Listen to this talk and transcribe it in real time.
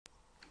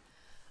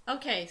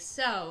Okay,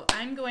 so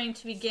I'm going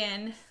to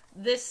begin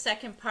this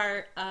second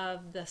part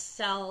of the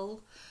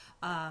cell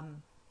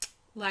um,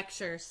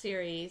 lecture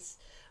series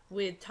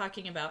with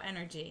talking about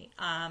energy.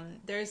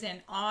 There's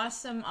an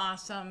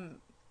awesome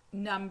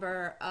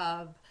number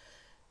of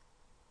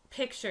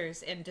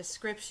pictures and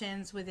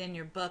descriptions within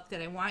your book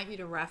that I want you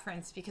to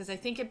reference because I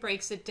think it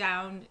breaks it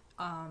down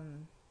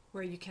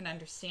where you can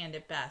understand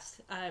it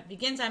best. It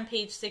begins on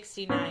page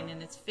 69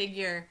 and it's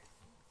figure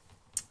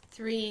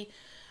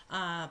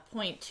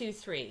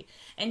 3.23.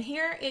 And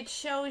here it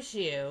shows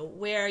you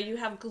where you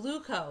have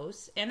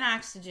glucose and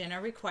oxygen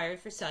are required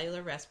for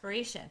cellular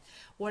respiration.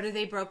 What are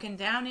they broken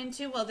down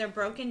into? Well, they're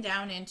broken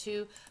down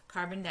into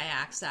carbon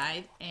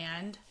dioxide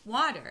and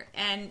water.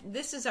 And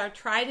this is our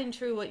tried and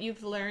true what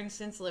you've learned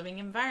since living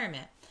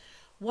environment.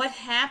 What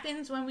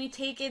happens when we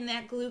take in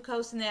that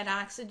glucose and that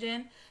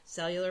oxygen?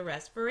 Cellular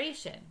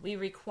respiration. We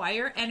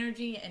require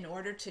energy in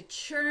order to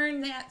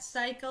churn that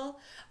cycle.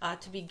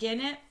 To begin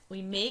it,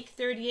 we make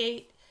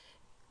 36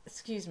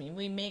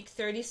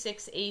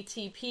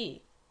 ATP.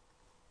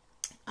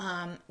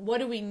 What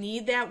do we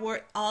need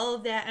all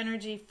of that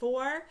energy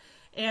for?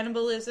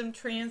 Anabolism,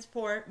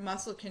 transport,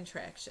 muscle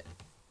contraction.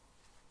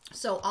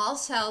 So all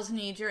cells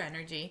need your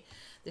energy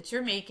that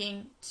you're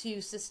making to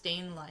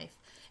sustain life.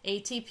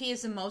 ATP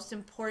is the most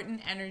important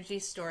energy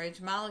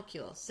storage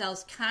molecule.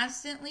 Cells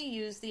constantly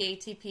use the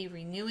ATP,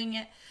 renewing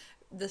it,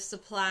 the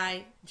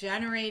supply,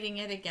 generating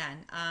it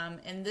again.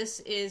 And this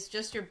is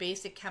just your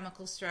basic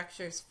chemical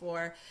structures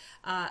for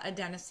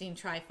adenosine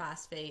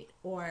triphosphate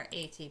or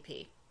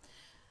ATP.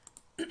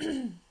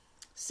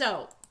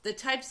 So the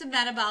types of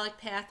metabolic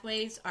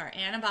pathways are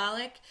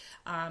anabolic,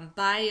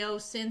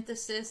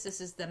 biosynthesis. This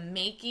is the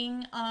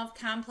making of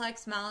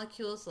complex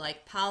molecules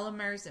like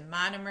polymers and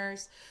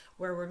monomers,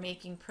 where we're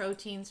making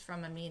proteins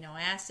from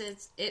amino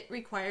acids. It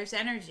requires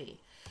energy.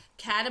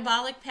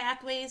 Catabolic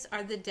pathways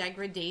are the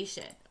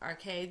degradation,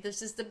 okay?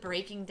 This is the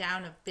breaking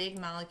down of big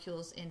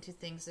molecules into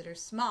things that are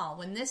small.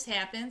 When this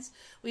happens,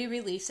 we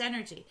release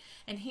energy.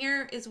 And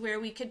here is where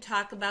we could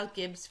talk about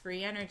Gibbs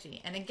free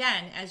energy. And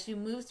again, as you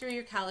move through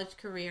your college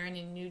career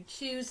and you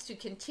choose to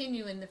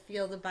continue in the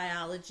field of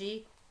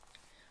biology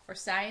or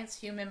science,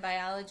 human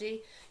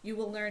biology, you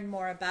will learn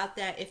more about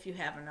that if you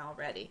haven't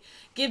already.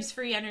 Gibbs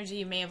free energy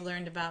you may have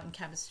learned about in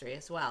chemistry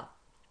as well.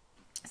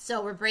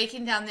 So we're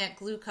breaking down that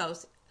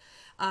glucose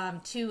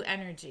to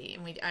energy,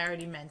 and I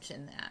already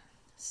mentioned that.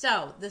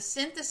 So the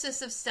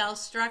synthesis of cell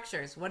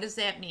structures, what does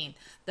that mean?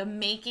 The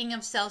making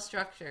of cell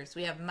structures.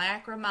 We have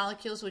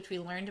macromolecules, which we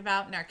learned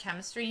about in our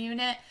chemistry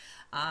unit.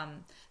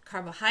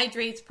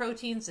 Carbohydrates,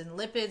 proteins, and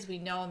lipids. We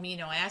know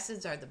amino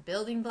acids are the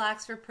building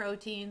blocks for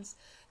proteins.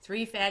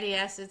 3 fatty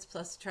acids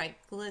plus a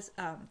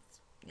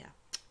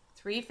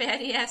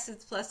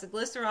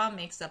glycerol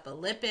makes up a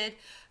lipid.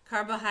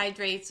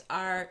 Carbohydrates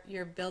are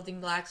your building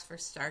blocks for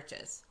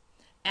starches.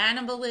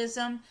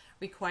 Anabolism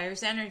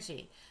requires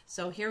energy.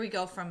 So here we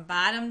go from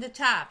bottom to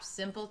top.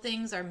 Simple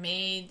things are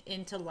made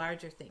into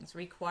larger things.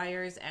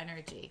 Requires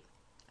energy.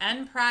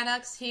 End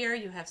products here,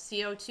 you have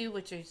CO2,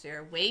 which is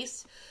your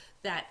waste.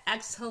 That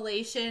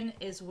exhalation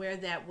is where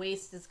that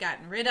waste is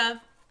gotten rid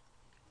of.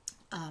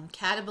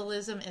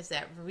 Catabolism is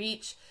that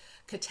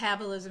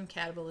catabolism,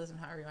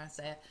 however you want to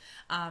say it.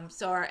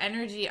 So our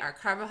energy are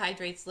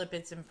carbohydrates,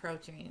 lipids, and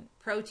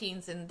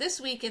proteins. And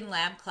this week in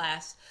lab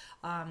class,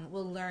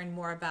 we'll learn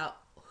more about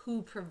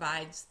who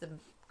provides the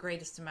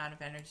greatest amount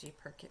of energy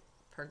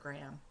per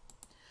gram.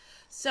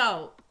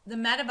 So the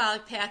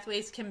metabolic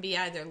pathways can be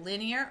either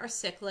linear or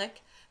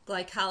cyclic.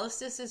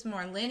 Glycolysis is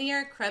more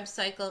linear. Krebs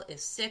cycle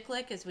is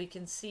cyclic, as we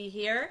can see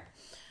here.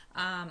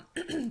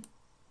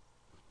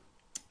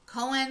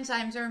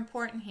 Coenzymes are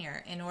important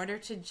here. In order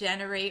to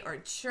generate or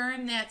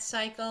churn that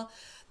cycle,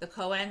 the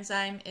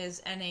coenzyme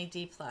is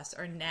NAD+,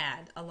 or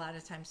NAD. A lot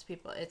of times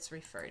it's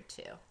referred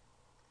to.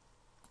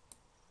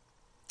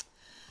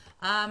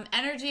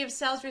 Energy of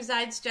cells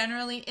resides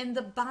generally in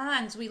the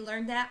bonds. We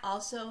learned that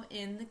also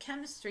in the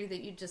chemistry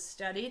that you just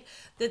studied,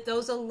 that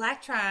those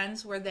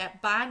electrons were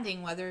that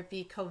bonding, whether it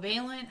be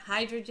covalent,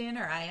 hydrogen,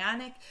 or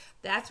ionic,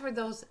 that's where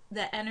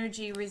the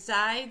energy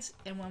resides.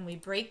 And when we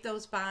break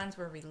those bonds,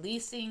 we're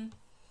releasing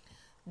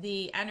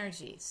the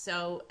energy.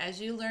 So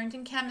as you learned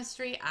in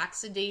chemistry,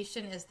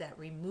 oxidation is that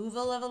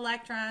removal of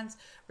electrons.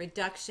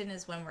 Reduction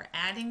is when we're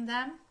adding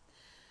them.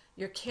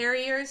 Your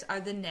carriers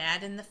are the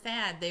NAD and the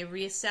FAD. They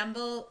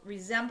resemble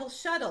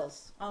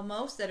shuttles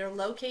almost that are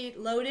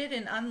loaded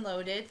and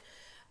unloaded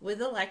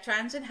with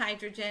electrons and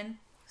hydrogen.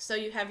 So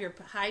you have your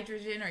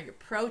hydrogen or your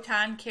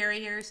proton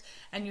carriers,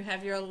 and you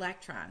have your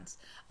electrons.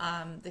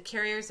 The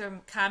carriers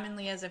are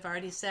commonly, as I've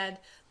already said,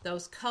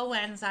 those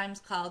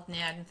coenzymes called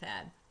NAD and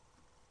FAD.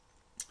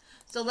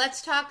 So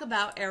let's talk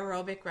about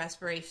aerobic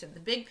respiration. The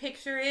big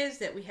picture is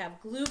that we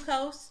have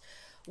glucose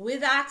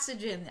with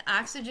oxygen. The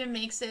oxygen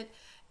makes it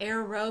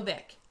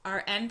aerobic.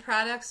 Our end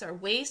products, our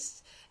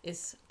waste,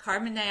 is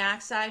carbon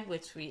dioxide,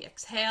 which we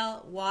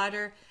exhale,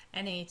 water,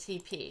 and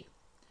ATP.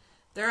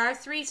 There are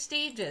 3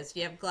 stages.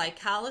 You have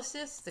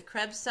glycolysis, the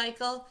Krebs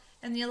cycle,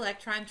 and the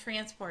electron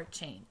transport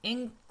chain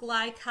in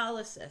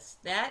glycolysis.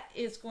 That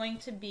is going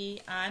to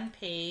be on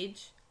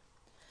page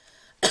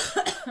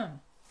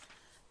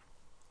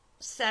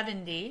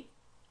 70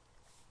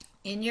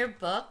 in your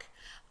book.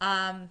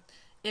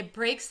 It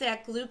breaks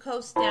that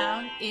glucose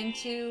down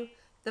into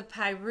the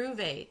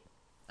pyruvate.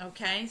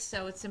 Okay,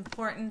 so it's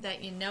important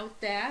that you note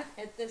that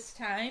at this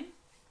time.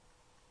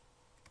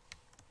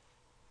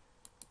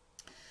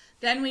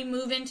 Then we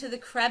move into the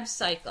Krebs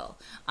cycle.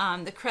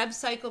 The Krebs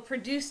cycle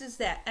produces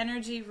that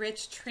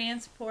energy-rich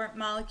transport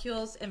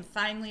molecules, and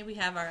finally we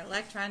have our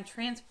electron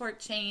transport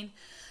chain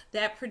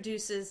that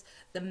produces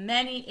the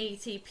many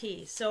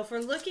ATP. So if we're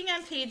looking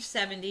on page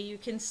 70, you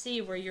can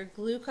see where your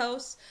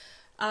glucose,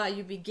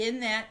 you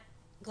begin that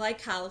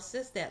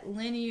glycolysis, that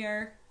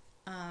linear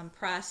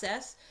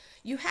process.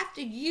 You have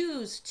to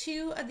use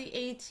 2 of the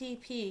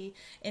ATP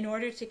in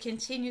order to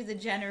continue the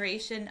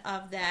generation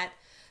of that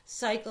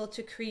cycle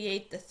to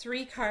create the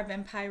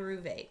 3-carbon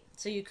pyruvate.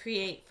 So you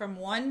create from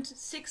 1 to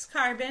 6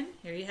 carbon,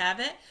 here you have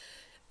it,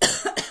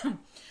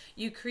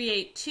 you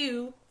create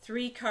 2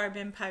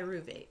 3-carbon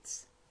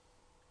pyruvates.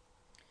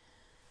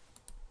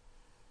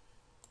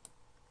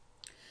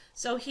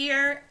 So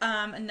here,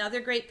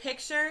 another great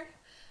picture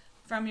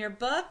from your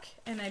book,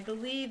 and I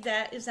believe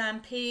that is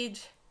on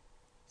page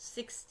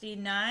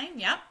 69,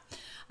 yep.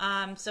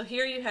 So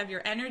here you have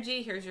your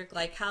energy, here's your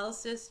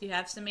glycolysis, you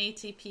have some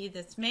ATP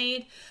that's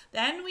made.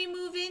 Then we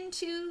move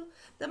into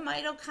the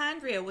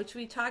mitochondria, which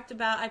I've talked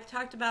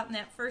about in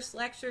that first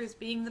lecture as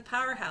being the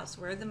powerhouse,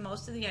 where the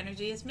most of the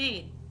energy is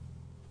made.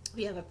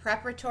 We have a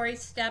preparatory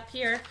step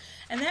here,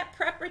 and that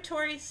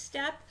preparatory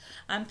step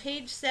on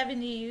page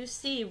 70 you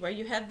see where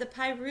you have the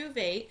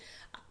pyruvate,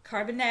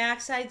 carbon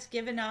dioxide's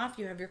given off,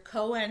 you have your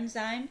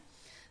coenzyme,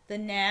 the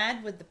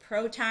NAD with the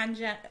proton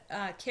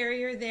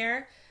carrier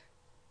there,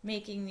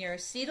 making your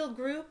acetyl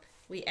group.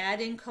 We add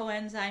in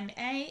coenzyme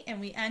A,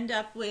 and we end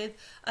up with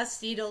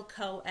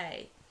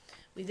acetyl-CoA.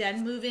 We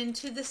then move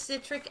into the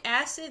citric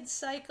acid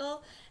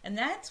cycle, and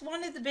that's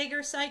one of the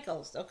bigger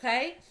cycles,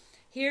 okay?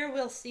 Here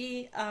we'll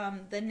see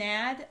the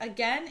NAD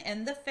again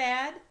and the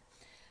FAD.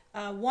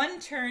 One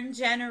turn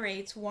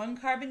generates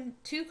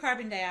 2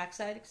 carbon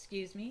dioxide,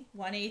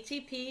 1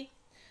 ATP,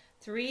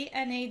 3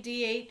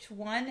 NADH,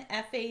 1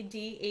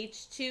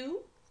 FADH2,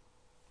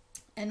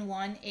 and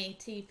 1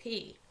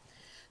 ATP.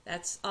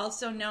 That's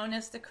also known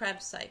as the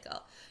Krebs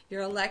cycle.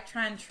 Your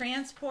electron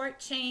transport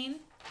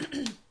chain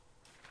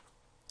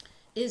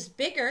is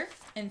bigger,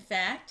 in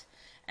fact,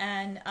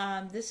 and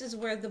this is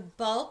where the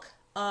bulk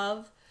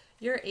of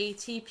your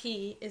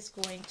ATP is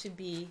going to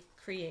be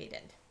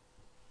created.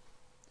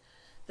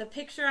 The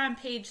picture on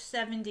page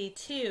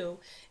 72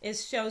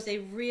 shows a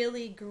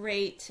really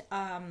great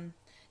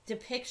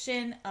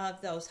depiction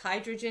of those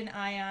hydrogen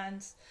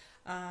ions,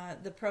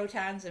 the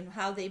protons, and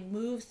how they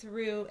move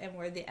through, and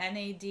where the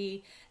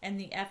NAD and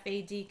the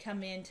FAD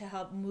come in to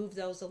help move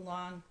those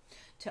along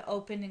to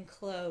open and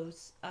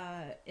close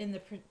in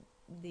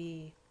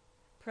the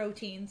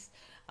proteins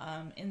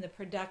in the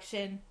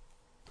production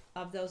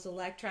of those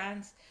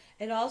electrons.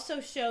 It also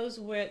shows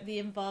where the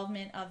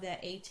involvement of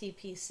that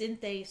ATP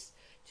synthase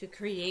to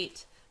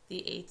create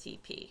the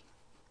ATP.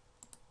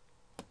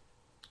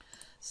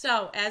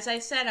 So, as I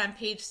said on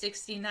page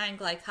 69,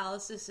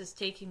 glycolysis is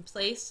taking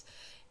place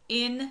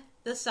in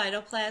the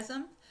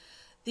cytoplasm.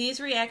 These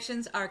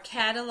reactions are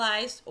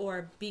catalyzed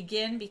or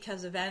begin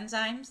because of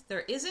enzymes.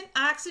 There isn't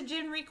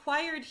oxygen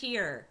required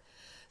here.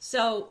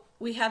 So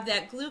we have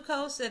that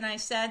glucose, and I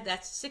said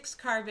that's 6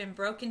 carbon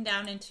broken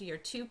down into your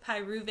 2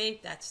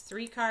 pyruvate, that's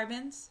 3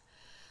 carbons.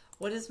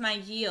 What is my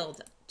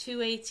yield? 2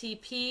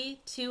 ATP,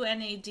 2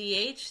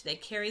 NADH. They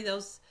carry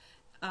those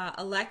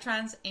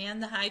electrons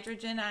and the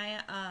hydrogen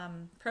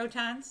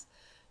protons.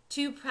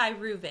 2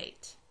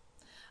 pyruvate.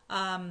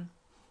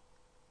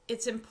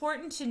 It's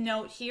important to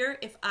note here,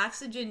 if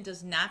oxygen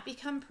does not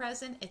become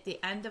present at the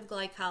end of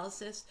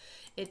glycolysis,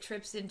 it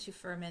trips into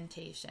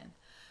fermentation.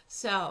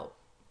 So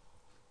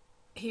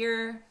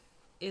here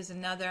is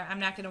another, I'm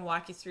not going to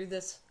walk you through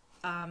this.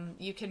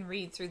 You can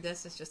read through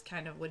this. It's just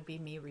kind of would be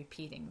me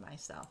repeating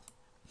myself.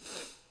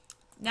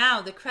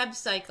 Now, the Krebs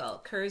cycle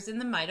occurs in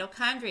the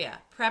mitochondria.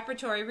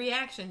 Preparatory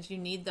reactions, you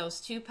need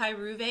those 2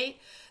 pyruvate.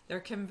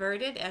 They're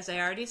converted, as I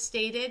already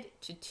stated,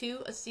 to 2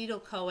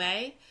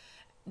 acetyl-CoA.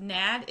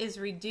 NAD is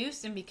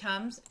reduced and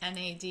becomes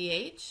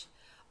NADH.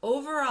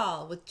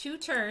 Overall, with 2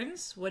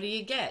 turns, what do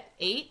you get?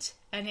 8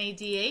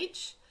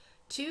 NADH,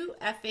 2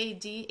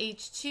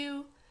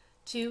 FADH2,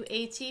 2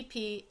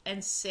 ATP,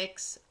 and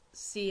 6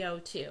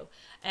 CO2.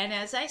 And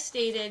as I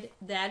stated,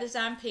 that is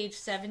on page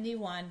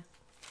 71.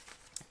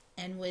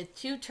 And with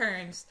 2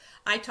 turns,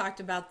 I talked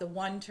about the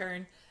 1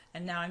 turn,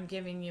 and now I'm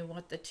giving you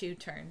what the 2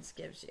 turns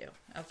gives you.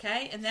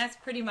 Okay? And that's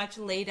pretty much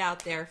laid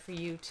out there for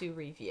you to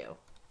review.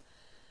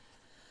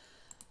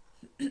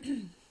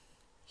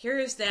 Here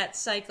is that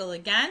cycle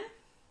again.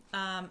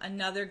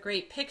 Another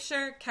great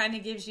picture, kind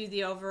of gives you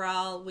the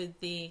overall with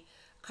the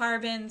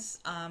carbons,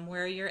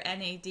 where your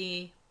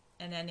NAD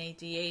and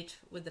NADH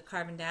with the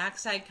carbon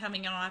dioxide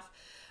coming off.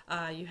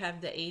 You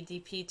have the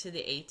ADP to the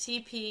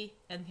ATP,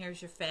 and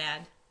here's your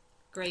FAD.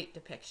 Great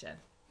depiction.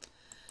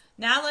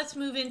 Now let's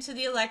move into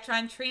the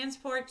electron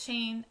transport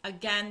chain.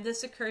 Again,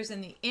 this occurs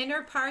in the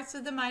inner parts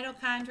of the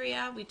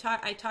mitochondria.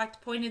 I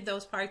pointed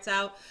those parts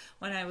out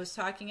when I was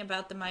talking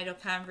about the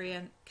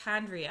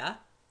mitochondria,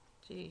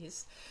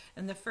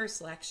 in the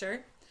first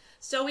lecture.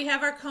 So we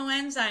have our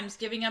coenzymes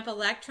giving up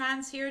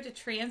electrons here to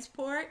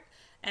transport.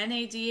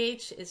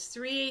 NADH is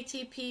 3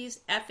 ATPs.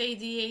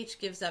 FADH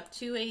gives up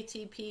 2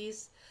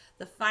 ATPs.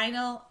 The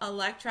final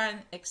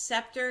electron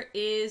acceptor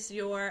is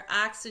your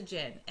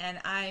oxygen, and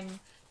I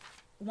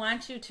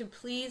want you to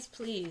please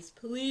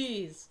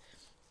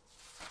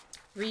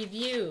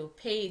review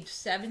page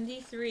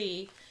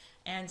 73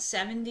 and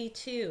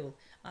 72.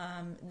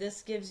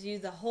 This gives you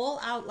the whole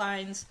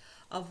outlines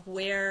of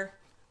where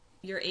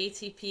your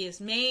ATP is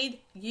made,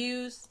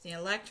 used, the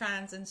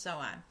electrons, and so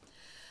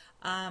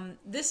on.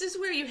 This is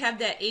where you have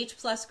that H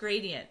plus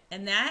gradient,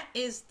 and that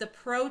is the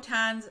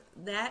protons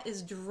that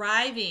is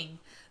driving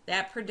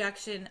that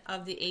production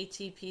of the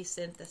ATP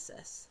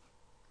synthesis.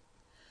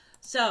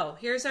 So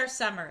here's our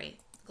summary.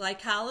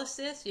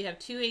 Glycolysis, you have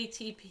 2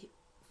 ATP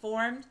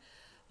formed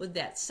with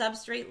that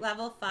substrate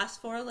level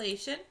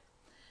phosphorylation.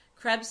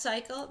 Krebs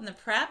cycle in the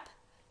prep,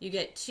 you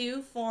get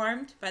 2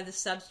 formed by the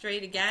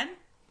substrate again.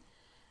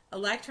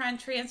 Electron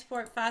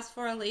transport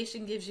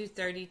phosphorylation gives you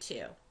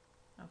 32.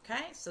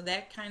 Okay, so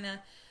that kind of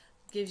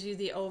gives you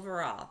the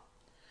overall.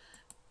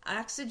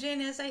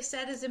 Oxygen, as I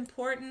said, is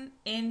important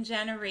in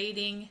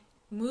generating,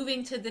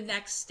 moving to the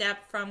next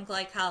step from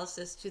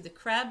glycolysis to the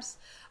Krebs.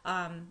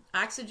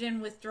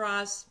 Oxygen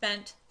withdraws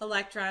spent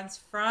electrons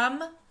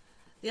from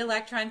the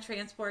electron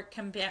transport,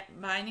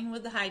 combining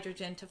with the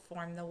hydrogen to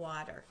form the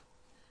water.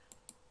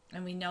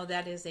 And we know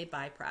that is a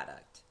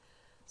byproduct.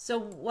 So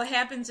what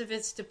happens if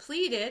it's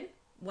depleted?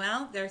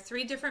 Well, there are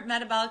 3 different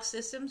metabolic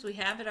systems we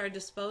have at our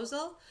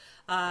disposal.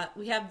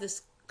 We have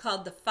this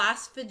called the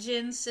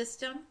phosphagen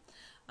system.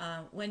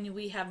 When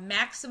we have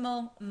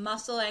maximal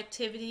muscle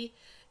activity,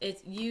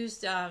 it's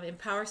used in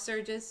power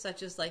surges,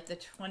 such as like the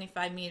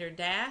 25-meter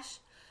dash.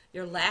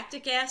 Your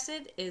lactic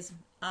acid is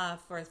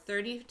for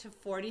 30 to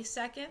 40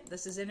 seconds.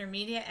 This is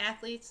intermediate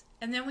athletes.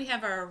 And then we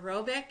have our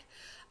aerobic,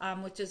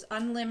 which is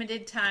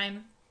unlimited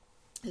time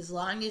as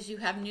long as you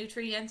have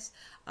nutrients.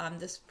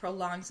 This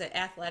prolongs the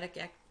athletic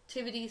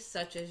activities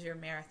such as your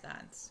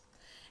marathons.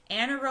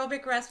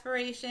 Anaerobic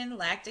respiration,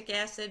 lactic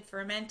acid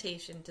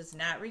fermentation does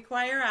not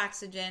require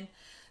oxygen.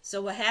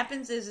 So what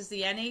happens is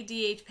the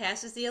NADH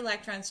passes the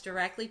electrons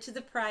directly to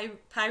the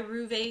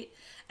pyruvate,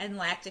 and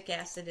lactic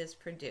acid is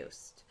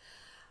produced.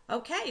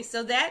 Okay,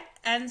 so that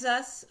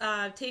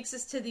takes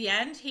us to the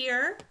end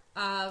here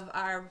of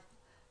our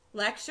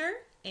lecture,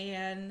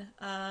 and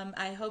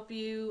I hope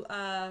you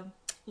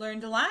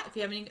learned a lot. If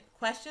you have any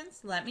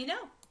questions, let me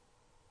know.